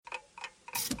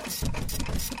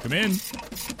Come in.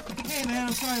 Hey, man,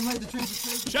 I'm sorry I'm late. The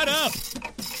train's a Shut up!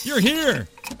 You're here!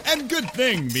 And good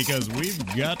thing, because we've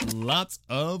got lots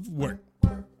of work.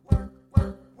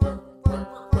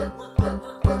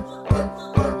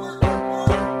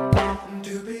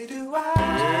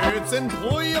 It's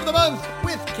Employee of the Month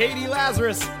with Katie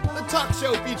Lazarus, the talk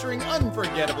show featuring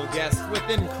unforgettable guests with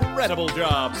incredible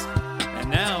jobs. And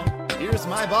now, here's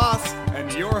my boss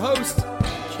and your host,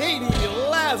 Katie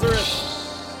Lazarus.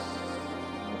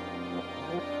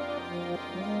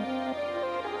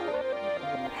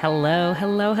 Hello.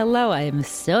 I am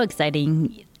so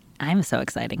exciting. I am so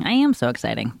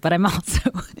exciting, but I'm also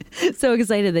so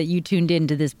excited that you tuned in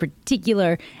to this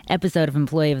particular episode of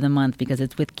Employee of the Month because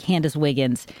it's with Candace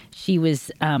Wiggins. She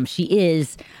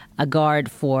is a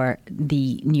guard for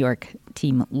the New York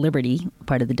team Liberty,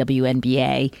 part of the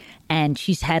WNBA, and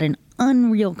she's had an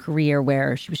unreal career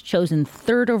where she was chosen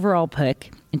third overall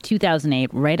pick in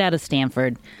 2008, right out of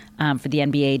Stanford, for the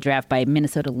NBA draft by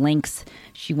Minnesota Lynx.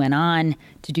 She went on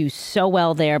to do so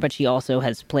well there, but she also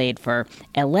has played for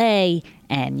LA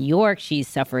and New York. She's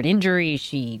suffered injuries.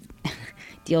 She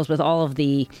deals with all of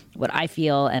what I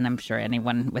feel, and I'm sure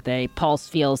anyone with a pulse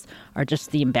feels, are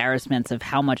just the embarrassments of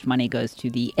how much money goes to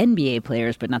the NBA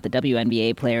players, but not the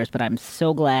WNBA players. But I'm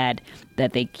so glad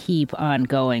that they keep on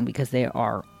going because they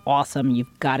are awesome.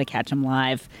 You've got to catch them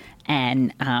live.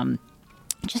 And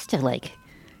just to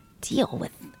deal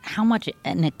with how much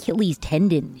an Achilles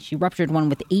tendon, she ruptured one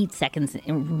with 8 seconds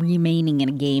remaining in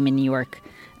a game in New York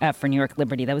for New York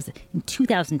Liberty. That was in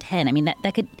 2010. I mean,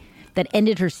 that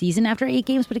ended her season after 8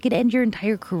 games, but it could end your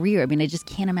entire career. I mean, I just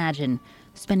can't imagine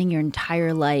spending your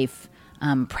entire life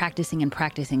practicing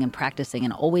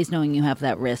and always knowing you have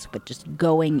that risk, but just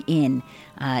going in.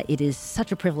 It is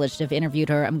such a privilege to have interviewed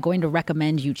her. I'm going to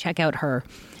recommend you check out her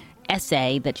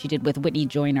essay that she did with Whitney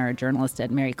Joyner, a journalist at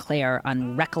Mary Claire,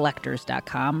 on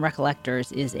recollectors.com.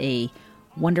 Recollectors is a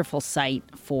wonderful site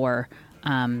for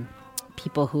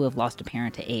people who have lost a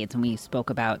parent to AIDS, and we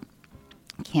spoke about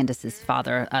Candace's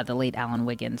father, the late Alan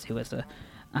Wiggins, who was a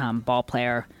ball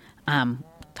player.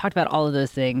 Talked about all of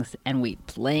those things, and we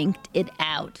planked it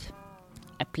out.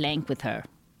 I planked with her.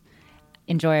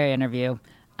 Enjoy our interview,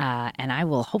 and I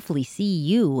will hopefully see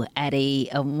you at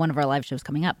one of our live shows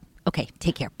coming up. Okay,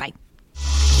 take care. Bye.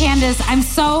 Candace, I'm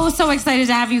so excited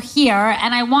to have you here,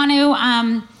 and I want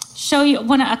to show you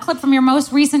a clip from your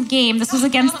most recent game. This was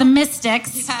against the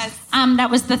Mystics. Yes. That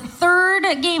was the third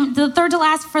to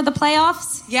last for the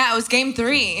playoffs? Yeah, it was game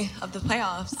 3 of the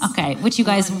playoffs. Okay, which you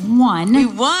guys won. We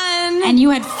won. And you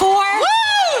had 4... Woo!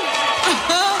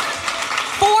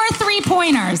 4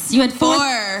 3-pointers. You had 4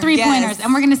 3-pointers. Yes.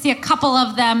 And we're going to see a couple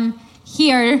of them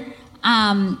here.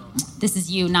 This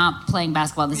is you not playing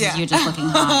basketball. This is you just looking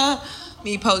hot.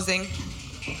 Me posing.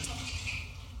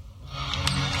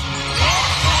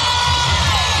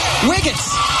 Wiggins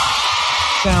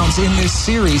bounds in this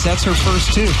series. That's her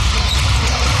first 2.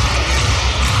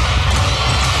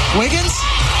 Wiggins,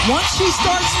 once she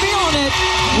starts feeling it,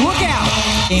 look out.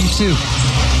 Game 2.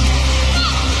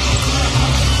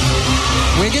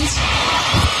 Wiggins,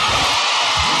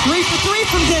 3 for 3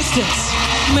 from distance.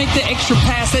 Make the extra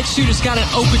pass. That shooter's got an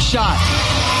open shot.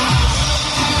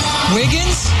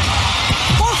 Wiggins,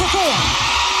 4 for 4.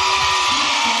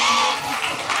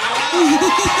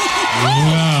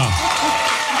 Wow.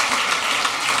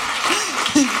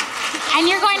 And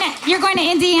you're going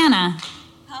to Indiana.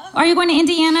 Are you going to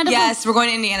Indiana? Yes, we're going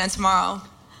to Indiana tomorrow.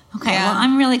 Okay, well,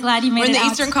 I'm really glad you made it. We're in the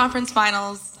Eastern Conference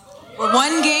Finals. We're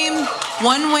 1 game,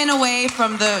 1 win away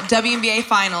from the WNBA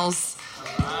Finals.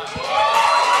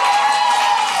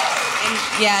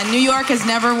 And New York has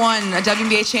never won a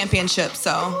WNBA championship,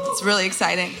 so it's really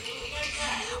exciting.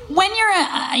 When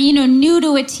you're new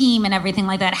to a team and everything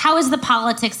like that, how is the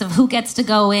politics of who gets to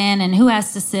go in and who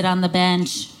has to sit on the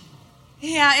bench?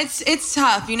 Yeah, it's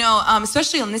tough,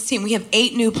 especially on this team. We have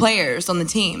 8 new players on the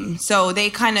team, so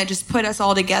they kind of just put us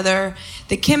all together.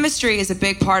 The chemistry is a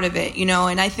big part of it,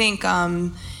 and I think,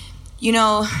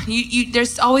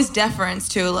 there's always deference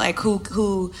to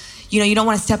who. You don't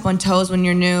want to step on toes when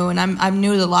you're new, and I'm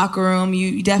new to the locker room.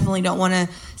 You definitely don't want to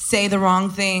say the wrong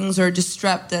things or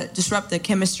disrupt the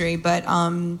chemistry. But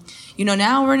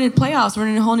now we're in the playoffs. We're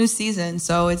in a whole new season,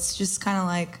 so it's just kind of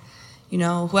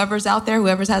whoever's out there,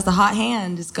 whoever has the hot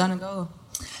hand is gonna go.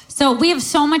 So we have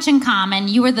so much in common.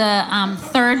 You were the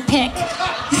third pick.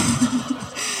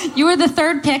 You were the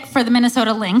third pick for the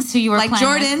Minnesota Lynx, who you were playing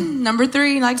Jordan, with. number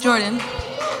 3, like Jordan.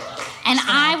 And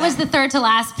I was the third to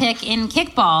last pick in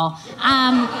kickball.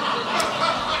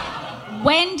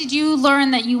 When did you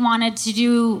learn that you wanted to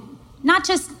do, not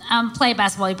just play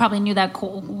basketball, you probably knew that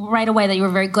right away that you were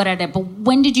very good at it, but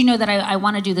when did you know that I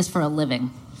want to do this for a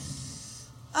living?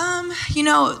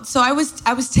 So I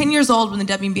was 10 years old when the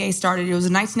WNBA started. It was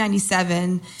in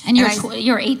 1997. And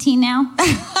you're 18 now?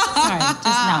 Sorry,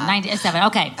 no, 97.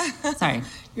 Okay, sorry.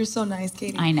 You're so nice,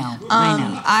 Katie. I know.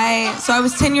 So I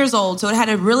was 10 years old, so it had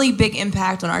a really big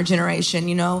impact on our generation.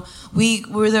 We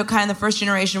were the kind of the first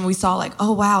generation we saw like,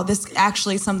 oh wow, this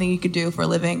actually is something you could do for a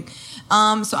living.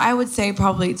 So I would say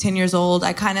probably 10 years old.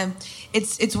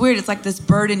 It's weird. It's like this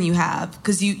burden you have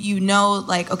because you know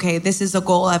like, okay, this is a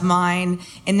goal of mine,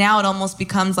 and now it almost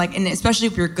becomes like, and especially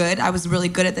if you're good. I was really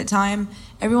good at the time.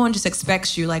 Everyone just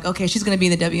expects you like, okay, she's going to be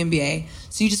in the WNBA,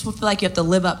 so you just feel like you have to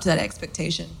live up to that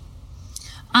expectation.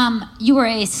 You were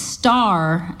a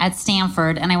star at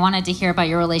Stanford, and I wanted to hear about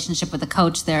your relationship with the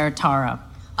coach there, Tara.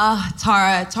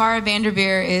 Tara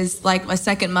Vanderveer is like my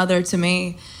second mother to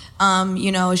me.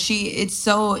 She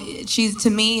to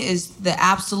me is the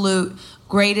absolute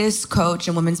greatest coach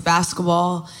in women's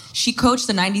basketball. She coached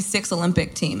the '96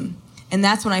 Olympic team, and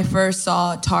that's when I first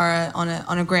saw Tara on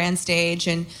a grand stage,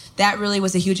 and that really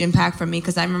was a huge impact for me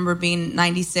because I remember being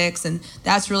 96, and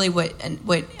that's really what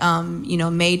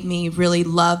made me really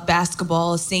love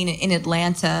basketball. Seeing it in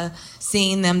Atlanta,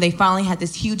 seeing them, they finally had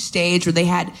this huge stage where they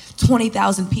had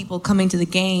 20,000 people coming to the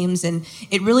games, and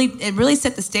it really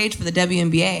set the stage for the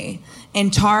WNBA.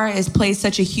 And Tara has played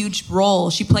such a huge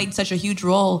role. She played such a huge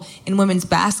role in women's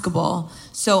basketball.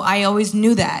 So I always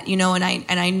knew that, and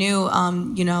I knew,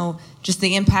 just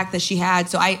the impact that she had.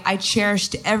 So I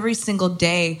cherished every single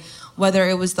day, whether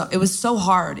it was so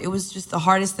hard. It was just the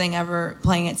hardest thing ever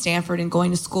playing at Stanford and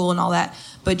going to school and all that.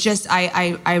 But just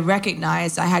I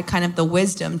recognized I had kind of the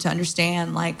wisdom to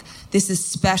understand like this is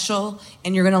special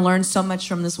and you're going to learn so much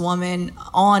from this woman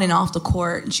on and off the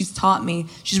court. And she's taught me.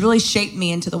 She's really shaped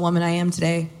me into the woman I am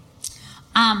today.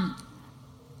 Can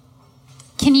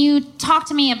you talk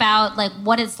to me about like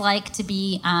what it's like to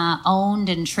be owned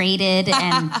and traded?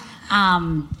 And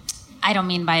I don't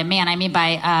mean by a man. I mean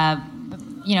by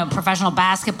professional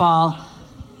basketball.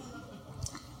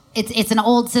 It's an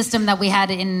old system that we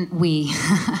had in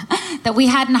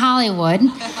Hollywood,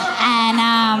 and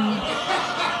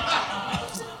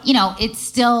it's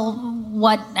still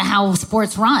how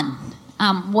sports run.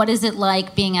 What is it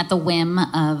like being at the whim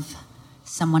of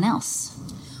someone else?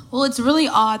 Well, it's a really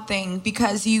odd thing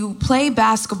because you play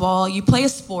basketball, you play a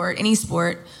sport, any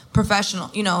sport,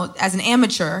 professional, as an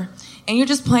amateur, and you're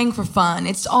just playing for fun.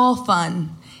 It's all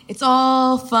fun. It's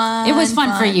all fun. It was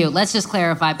fun for you. Let's just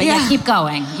clarify. But yeah, keep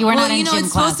going. You were not in gym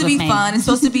it's class supposed to be fun. It's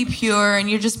supposed to be pure, and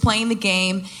you're just playing the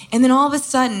game. And then all of a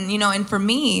sudden, and for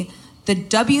me, the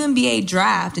WNBA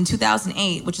draft in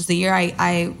 2008, which is the year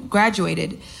I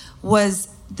graduated, was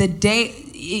the day.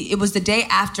 It was the day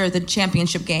after the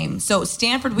championship game. So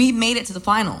Stanford, we made it to the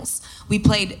finals. We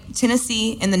played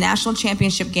Tennessee in the national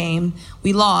championship game.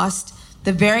 We lost.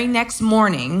 The very next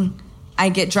morning, I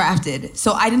get drafted.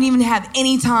 So I didn't even have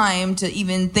any time to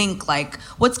even think like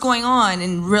what's going on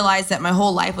and realize that my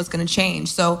whole life was going to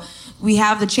change. So we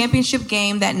have the championship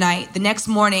game that night. The next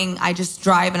morning I just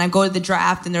drive and I go to the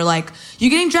draft and they're like,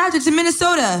 you're getting drafted to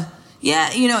Minnesota.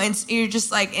 Yeah. And you're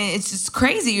just like, it's just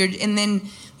crazy. And then,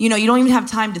 you don't even have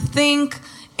time to think.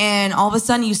 And all of a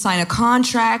sudden you sign a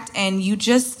contract and you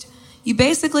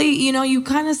basically, you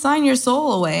kind of sign your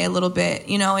soul away a little bit,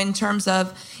 in terms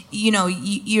of,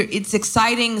 it's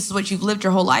exciting. This is what you've lived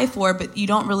your whole life for, but you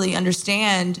don't really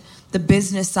understand the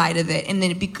business side of it. And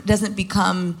then it doesn't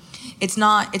become, it's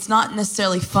not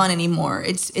necessarily fun anymore.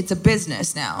 It's a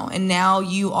business now. And now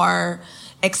you are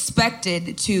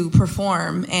expected to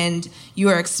perform and you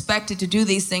are expected to do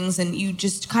these things and you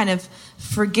just kind of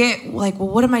forget like, well,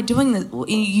 what am I doing?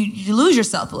 You lose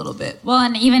yourself a little bit. Well,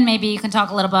 and even maybe you can talk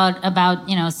a little about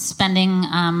spending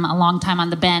a long time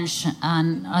on the bench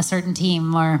on a certain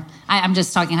team, or I'm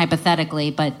just talking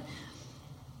hypothetically, but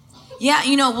yeah,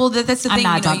 that's the thing. I'm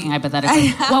not talking hypothetically.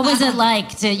 What was it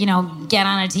like to get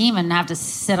on a team and have to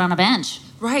sit on a bench?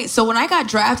 Right. So when I got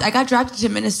drafted to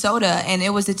Minnesota, and it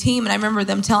was a team, and I remember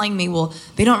them telling me, well,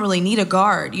 they don't really need a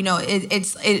guard.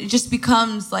 It just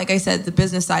becomes, like I said, the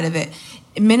business side of it.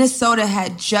 Minnesota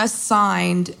had just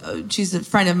signed, she's a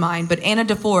friend of mine, but Anna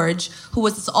DeForge, who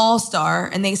was this all-star,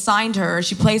 and they signed her.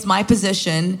 She plays my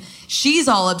position. She's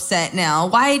all upset now.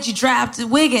 Why did you draft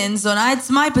Wiggins when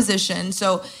it's my position?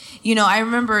 So, I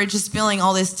remember just feeling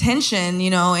all this tension,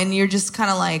 and you're just kind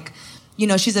of like,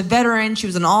 she's a veteran. She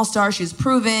was an all-star. She was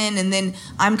proven. And then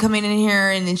I'm coming in here,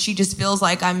 and then she just feels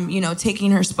like I'm, taking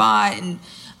her spot. And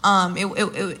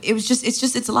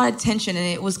it's a lot of tension, and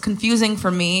it was confusing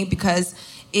for me because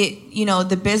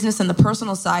the business and the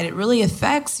personal side, it really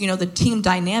affects, the team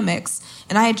dynamics.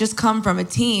 And I had just come from a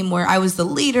team where I was the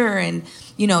leader, and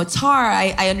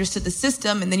Tara, I understood the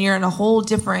system, and then you're in a whole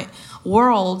different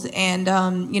world. And,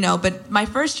 but my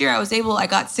first year I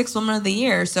got 6 Women of the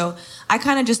Year. So I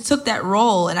kind of just took that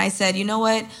role and I said, you know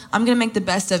what, I'm going to make the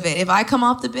best of it. If I come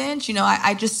off the bench,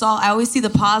 I always see the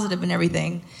positive in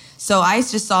everything. So I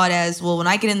just saw it as, well, when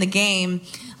I get in the game,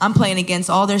 I'm playing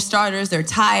against all their starters. They're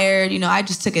tired. I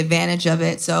just took advantage of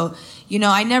it. So,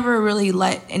 I never really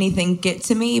let anything get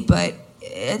to me, but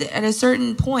at a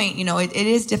certain point, it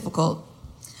is difficult.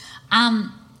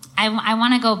 I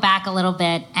want to go back a little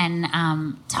bit and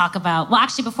talk about, well,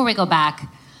 actually, before we go back,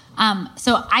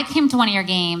 so I came to one of your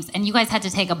games, and you guys had to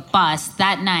take a bus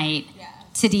that night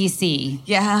to D.C.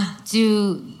 Yeah.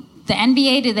 Do the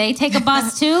NBA, do they take a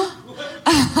bus too?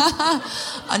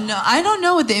 No, I don't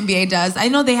know what the NBA does. I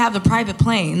know they have the private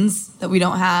planes that we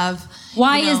don't have.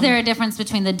 Why is there a difference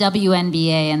between the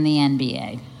WNBA and the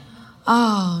NBA?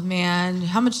 Oh, man.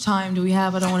 How much time do we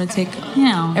have? I don't want to take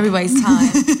everybody's time.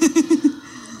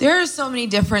 There are so many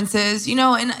differences,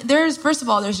 and first of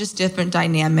all, there's just different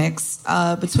dynamics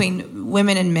between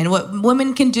women and men. What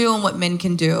women can do and what men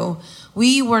can do.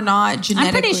 We were not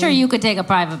genetically... I'm pretty sure you could take a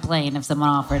private plane if someone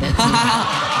offered it to you. Thank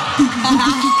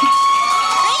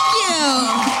you.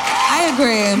 I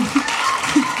agree.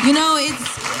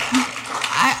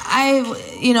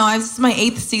 This is my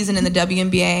 8th season in the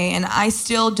WNBA, and I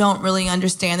still don't really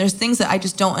understand. There's things that I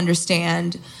just don't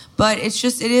understand, but it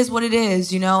is what it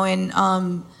is, and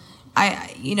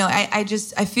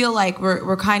I feel like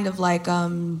we're kind of like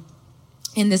in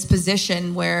this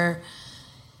position where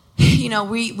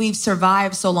we've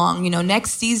survived so long.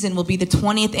 Next season will be the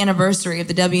 20th anniversary of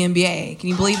the WNBA. Can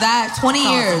you believe that? 20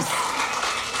 years.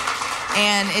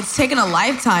 And it's taken a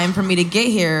lifetime for me to get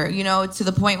here, to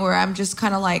the point where I'm just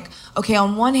kind of like, okay,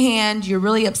 on one hand, you're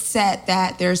really upset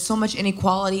that there's so much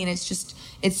inequality and it's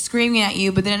screaming at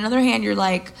you. But then on the other hand, you're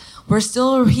like, we're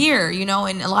still here,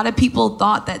 and a lot of people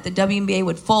thought that the WNBA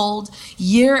would fold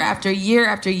year after year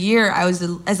after year. As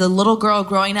a little girl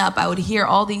growing up, I would hear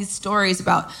all these stories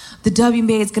about the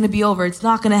WNBA is going to be over. It's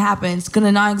not going to happen. It's going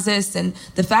to not exist. And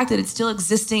the fact that it's still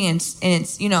existing and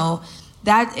it's,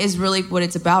 that is really what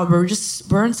it's about. We're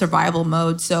in survival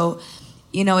mode. So,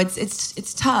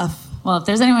 it's tough. Well, if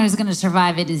there's anyone who's going to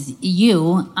survive, it is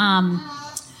you.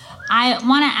 I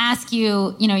want to ask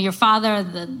you, your father,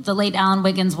 the late Alan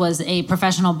Wiggins, was a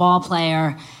professional ball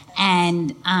player,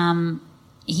 and I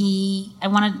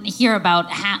want to hear about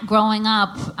growing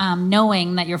up,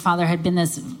 knowing that your father had been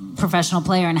this professional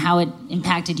player and how it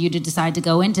impacted you to decide to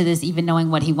go into this, even knowing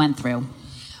what he went through.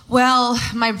 Well,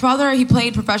 my brother, he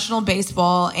played professional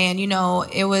baseball, and he led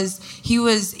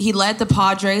the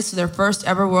Padres to their first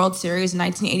ever World Series in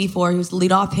 1984. He was the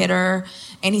leadoff hitter,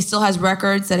 and he still has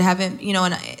records that haven't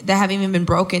even been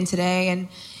broken today. And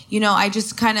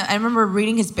I remember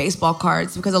reading his baseball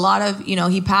cards because a lot of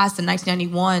he passed in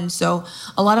 1991, so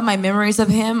a lot of my memories of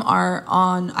him are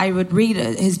I would read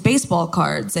his baseball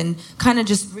cards and kind of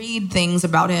just read things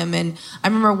about him. And I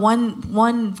remember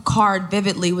one card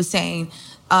vividly was saying,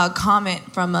 a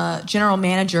comment from a general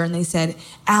manager, and they said,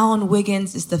 Alan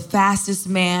Wiggins is the fastest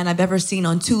man I've ever seen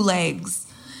on 2 legs.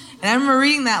 And I remember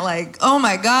reading that like, oh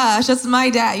my gosh, that's my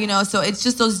dad, So it's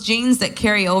just those genes that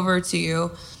carry over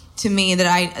to me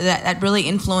that really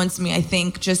influenced me, I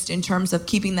think, just in terms of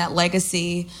keeping that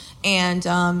legacy. And,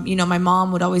 my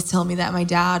mom would always tell me that my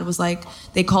dad was like,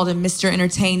 they called him Mr.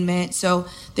 Entertainment. So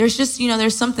there's just,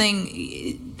 there's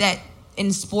something that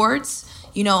in sports,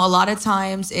 a lot of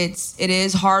times it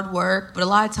is hard work, but a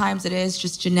lot of times it is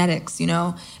just genetics,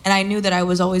 And I knew that I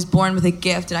was always born with a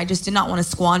gift, and I just did not want to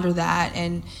squander that.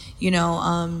 And,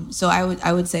 so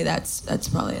I would say that's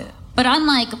probably it. But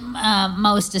unlike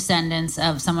most descendants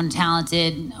of someone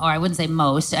talented, or I wouldn't say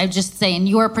most, I'd just say in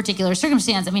your particular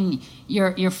circumstance, I mean,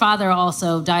 your father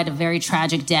also died a very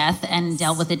tragic death and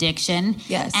dealt with addiction.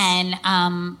 Yes. And,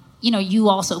 you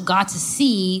also got to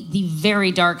see the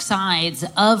very dark sides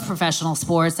of professional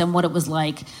sports and what it was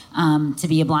like to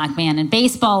be a black man in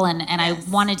baseball. And yes. I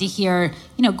wanted to hear,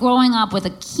 growing up with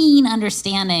a keen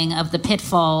understanding of the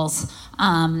pitfalls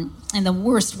in the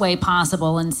worst way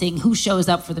possible, and seeing who shows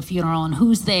up for the funeral and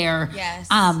who's there. Yes.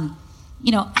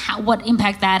 What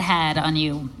impact that had on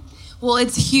you. Well,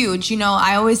 it's huge.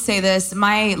 I always say this.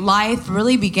 My life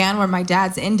really began where my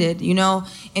dad's ended, and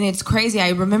it's crazy. I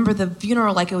remember the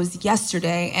funeral like it was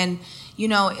yesterday. And,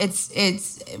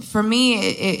 it's for me,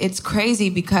 it's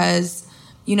crazy because,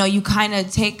 you kind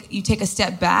of take a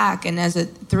step back. And as I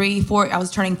was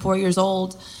turning 4 years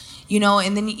old,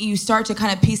 and then you start to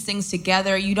kind of piece things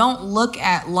together. You don't look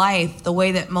at life the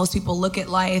way that most people look at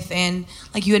life. And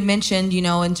like you had mentioned,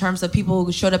 in terms of people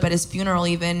who showed up at his funeral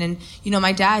even. And,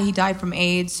 my dad, he died from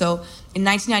AIDS. So in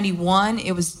 1991,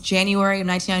 it was January of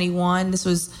 1991. This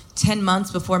was 10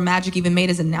 months before Magic even made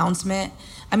his announcement.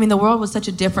 I mean, the world was such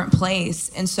a different place.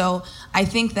 And so I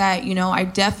think that, I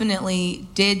definitely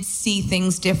did see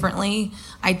things differently.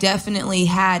 I definitely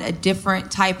had a different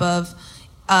type of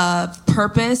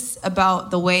purpose about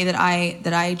the way that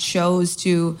I chose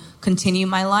to continue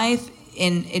my life,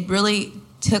 and it really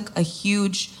took a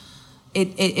huge.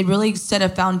 It really set a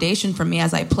foundation for me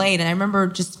as I played, and I remember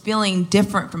just feeling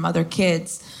different from other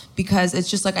kids because it's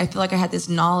just like I feel like I had this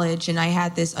knowledge and I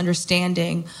had this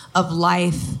understanding of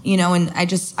life, and I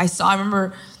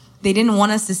remember they didn't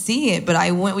want us to see it, but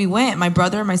we went, my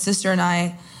brother, my sister, and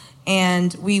I.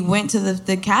 And we went to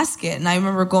the casket, and I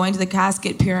remember going to the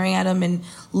casket, peering at him and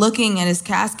looking at his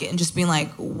casket and just being like,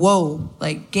 whoa,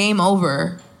 like game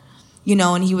over,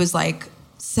 and he was like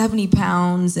 70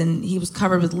 pounds and he was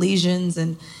covered with lesions.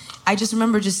 And I just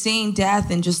remember just seeing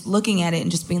death and just looking at it and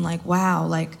just being like, wow,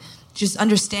 like just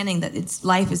understanding that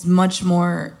life is much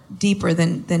more deeper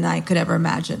than I could ever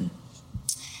imagine.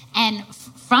 And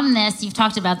from this, you've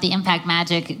talked about the impact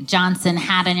Magic Johnson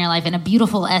had in your life in a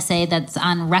beautiful essay that's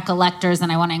on Recollectors, and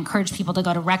I want to encourage people to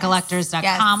go to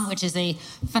recollectors.com, which is a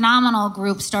phenomenal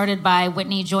group started by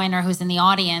Whitney Joyner, who's in the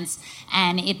audience,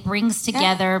 and it brings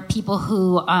together people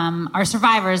who are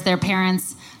survivors. Their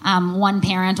parents, one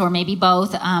parent or maybe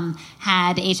both,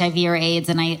 had HIV or AIDS,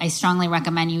 and I strongly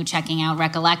recommend you checking out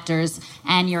Recollectors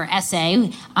and your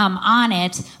essay on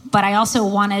it. But I also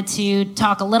wanted to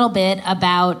talk a little bit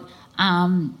about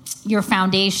your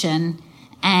foundation,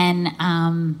 and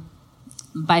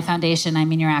by foundation, I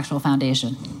mean your actual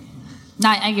foundation.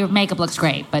 Not your makeup looks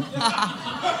great, but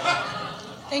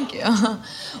thank you.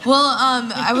 Well,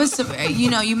 I was,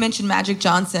 you mentioned Magic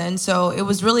Johnson, so it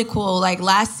was really cool. Like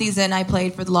last season, I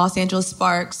played for the Los Angeles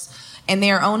Sparks, and they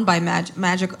are owned by Magic.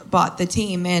 Magic bought the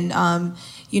team, and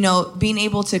being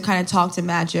able to kind of talk to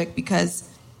Magic because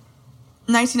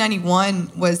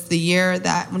 1991 was the year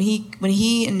that when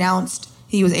he announced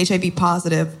he was HIV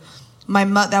positive,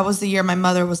 that was the year my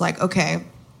mother was like, okay,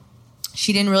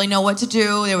 she didn't really know what to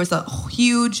do. There was a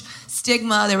huge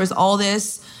stigma. There was all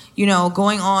this,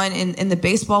 going on in the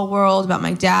baseball world about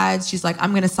my dad. She's like,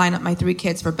 I'm going to sign up my 3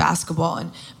 kids for basketball.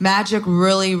 And Magic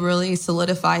really, really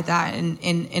solidified that. And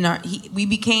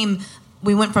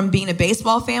we went from being a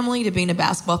baseball family to being a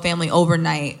basketball family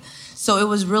overnight. So it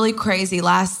was really crazy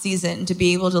last season to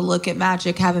be able to look at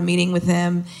Magic, have a meeting with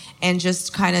him, and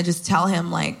just kind of just tell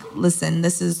him, like, listen,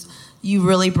 you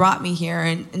really brought me here.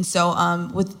 And so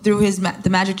through the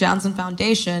Magic Johnson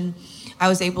Foundation, I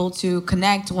was able to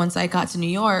connect once I got to New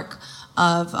York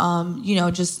with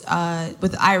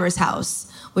Iris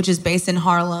House, which is based in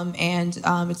Harlem. And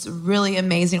it's a really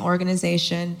amazing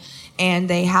organization. And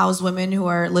they house women who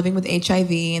are living with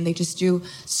HIV, and they just do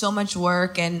so much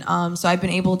work. And so I've been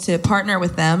able to partner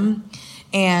with them,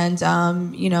 and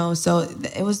so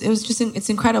it's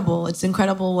incredible. It's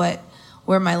incredible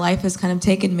where my life has kind of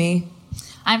taken me.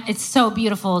 It's so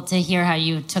beautiful to hear how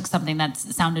you took something that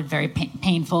sounded very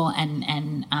painful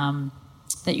and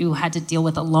that you had to deal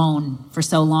with alone for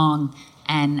so long,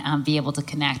 and be able to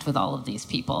connect with all of these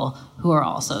people who are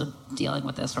also dealing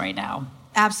with this right now.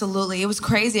 Absolutely. It was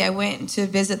crazy. I went to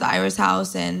visit the Iris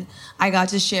House, and I got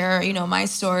to share, my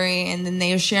story, and then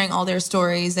they were sharing all their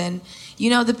stories. And,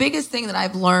 the biggest thing that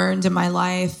I've learned in my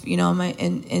life,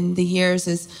 in the years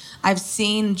is I've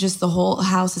seen just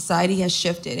how society has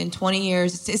shifted in 20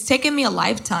 years. It's taken me a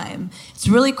lifetime. It's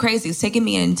really crazy. It's taken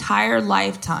me an entire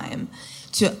lifetime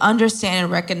to understand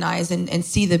and recognize and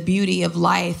see the beauty of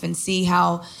life and see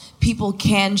how people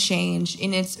can change.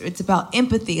 And it's about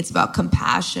empathy. It's about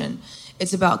compassion.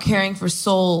 It's about caring for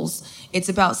souls. It's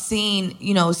about seeing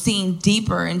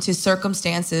deeper into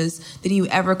circumstances than you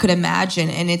ever could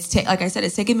imagine. And like I said,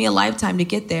 it's taken me a lifetime to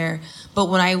get there. But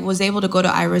when I was able to go to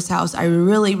Iris House, I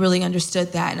really, really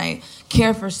understood that. And I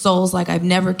care for souls like I've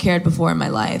never cared before in my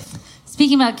life.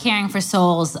 Speaking about caring for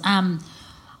souls,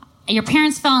 your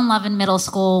parents fell in love in middle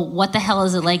school. What the hell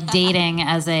is it like dating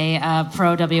as a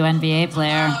pro WNBA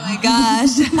player? Oh my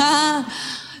gosh.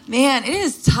 Man, it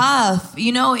is tough.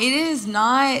 It is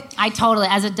not...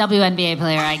 as a WNBA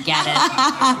player, I get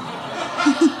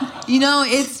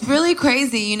it. It's really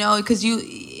crazy, because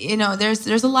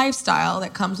there's a lifestyle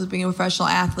that comes with being a professional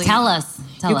athlete. Tell us.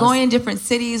 You're going in different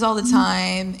cities all the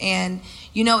time, and,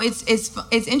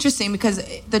 it's interesting because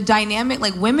the dynamic,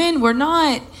 like women, we're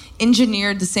not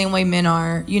engineered the same way men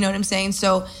are. You know what I'm saying?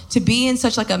 So to be in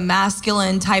such like a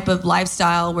masculine type of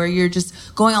lifestyle where you're just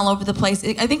going all over the place,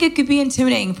 I think it could be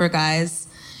intimidating for guys.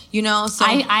 So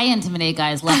I intimidate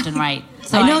guys left and right.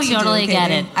 So I know I you totally do,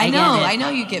 get it. I know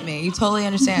you get me. You totally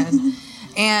understand.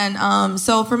 And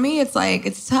so for me, it's like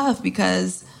it's tough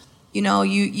because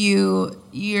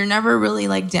you're never really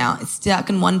like stuck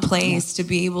in one place to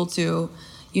be able to.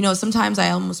 Sometimes I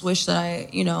almost wish that I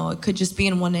could just be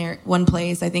in one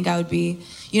place. I think I would be.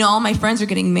 All my friends are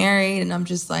getting married, and I'm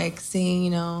just like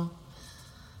seeing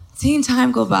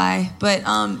time go by. But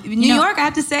New York, I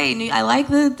have to say, I like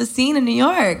the scene in New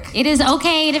York. It is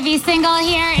okay to be single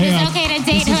here. It is okay to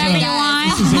date whoever you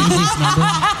want. This is Andrew's number.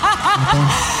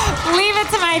 Leave it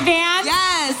to my band.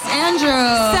 Yes, Andrew.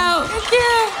 So thank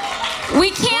you.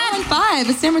 We can't. 5,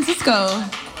 it's San Francisco.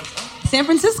 San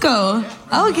Francisco.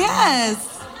 Oh yes.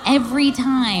 Every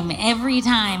time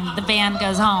the band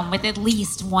goes home with at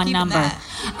least one Keeping number. that.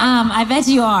 I bet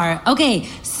you are. Okay,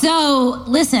 so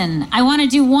listen, I want to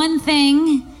do one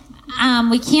thing.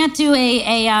 We can't do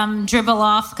a dribble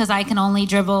off because I can only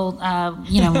dribble,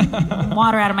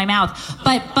 water out of my mouth.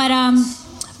 But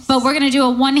we're gonna do a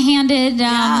one-handed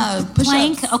push-ups.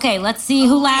 plank. Okay, let's see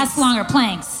who lasts longer.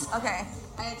 Planks. Okay.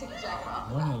 I gotta take the jacket off.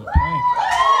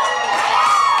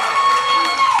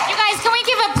 You guys, can we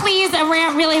give a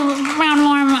really round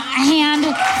warm hand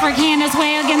for Candace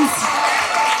Wiggins?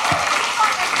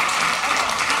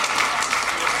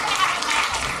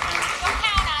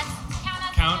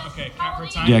 Count for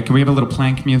time. Yeah, can we have a little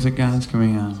plank music, guys? Can we,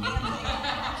 We'll do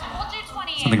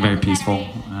 28. something very peaceful.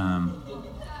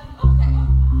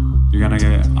 You're gonna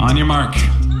get on your mark.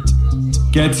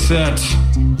 Get set.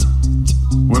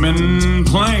 Women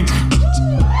plank.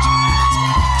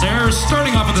 They're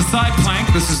starting off with a side plank.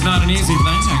 This is not an easy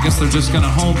thing. I guess they're just gonna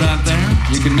hold that there.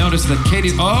 You can notice that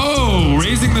Katie,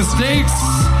 raising the stakes.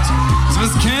 Is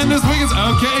Miss Candace Wiggins?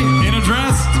 Okay, in a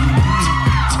dress.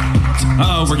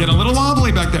 We're getting a little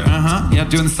wobbly back there. Yeah,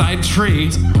 doing side tree.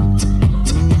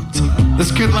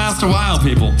 This could last a while,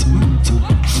 people.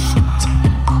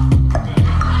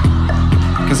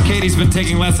 Because Katie's been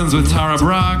taking lessons with Tara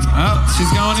Brock. Oh,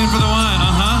 she's going in for the one.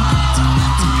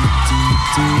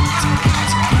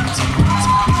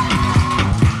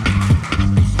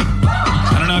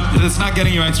 I don't know, it's not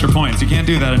getting you extra points. You can't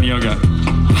do that in yoga.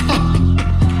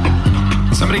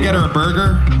 Somebody get her a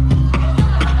burger.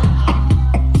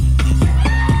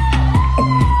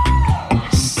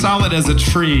 Solid as a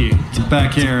tree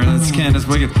back here. That's Candace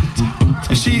Wiggins.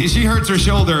 She hurts her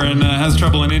shoulder and has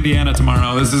trouble in Indiana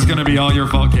tomorrow. This is going to be all your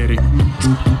fault, Katie.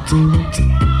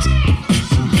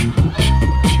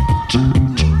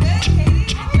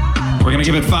 We're going to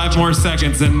give it 5 more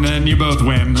seconds and then you both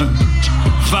win.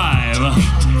 5,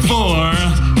 4,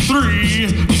 3,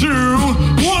 2,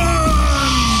 1!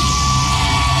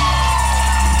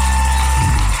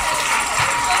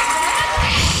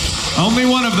 Only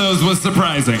one of those was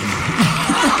surprising.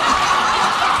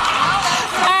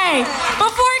 Hey,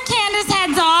 before Candace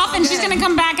heads off, and she's gonna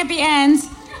come back at the end,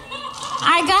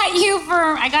 I got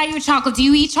you chocolate. Do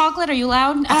you eat chocolate? Are you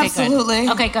allowed? Okay, Absolutely.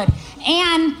 Good. Okay, good.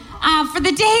 And for the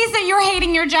days that you're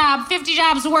hating your job, 50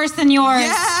 jobs worse than yours.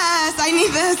 Yes, I need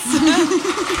this.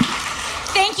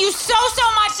 Thank you so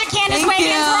much to Candace Thank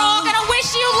Wiggins. you. We're all gonna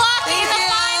wish you luck in the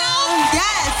finals.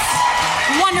 Yes.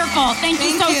 Wonderful. Thank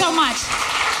you so much.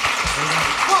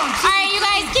 All right, you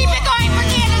guys, keep it going for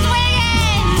Candace Wiggins.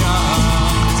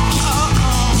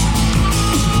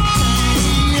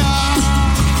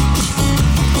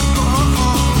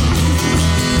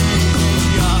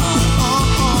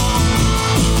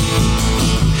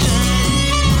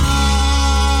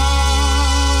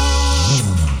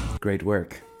 Great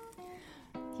work.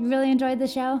 You really enjoyed the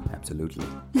show? Absolutely.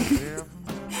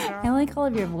 I like all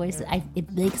of your voices.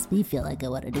 It makes me feel like I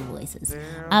want to do voices.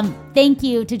 Thank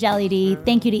you to Jelly D.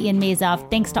 Thank you to Ian Mazoff.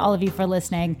 Thanks to all of you for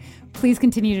listening. Please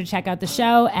continue to check out the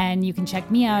show, and you can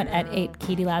check me out at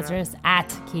Katie Lazarus,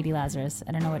 at Katie Lazarus.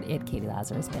 I don't know what Katie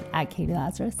Lazarus, but at Katie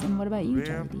Lazarus. And what about you,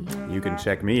 Jelly D? You can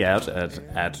check me out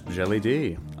at Jelly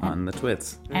D on the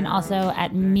twits. And also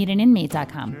at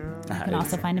meetaninmate.com. You can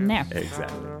also find him there.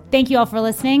 Exactly. Thank you all for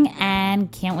listening,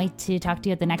 and can't wait to talk to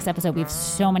you at the next episode. We have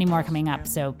so many more coming up,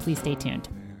 so please stay tuned.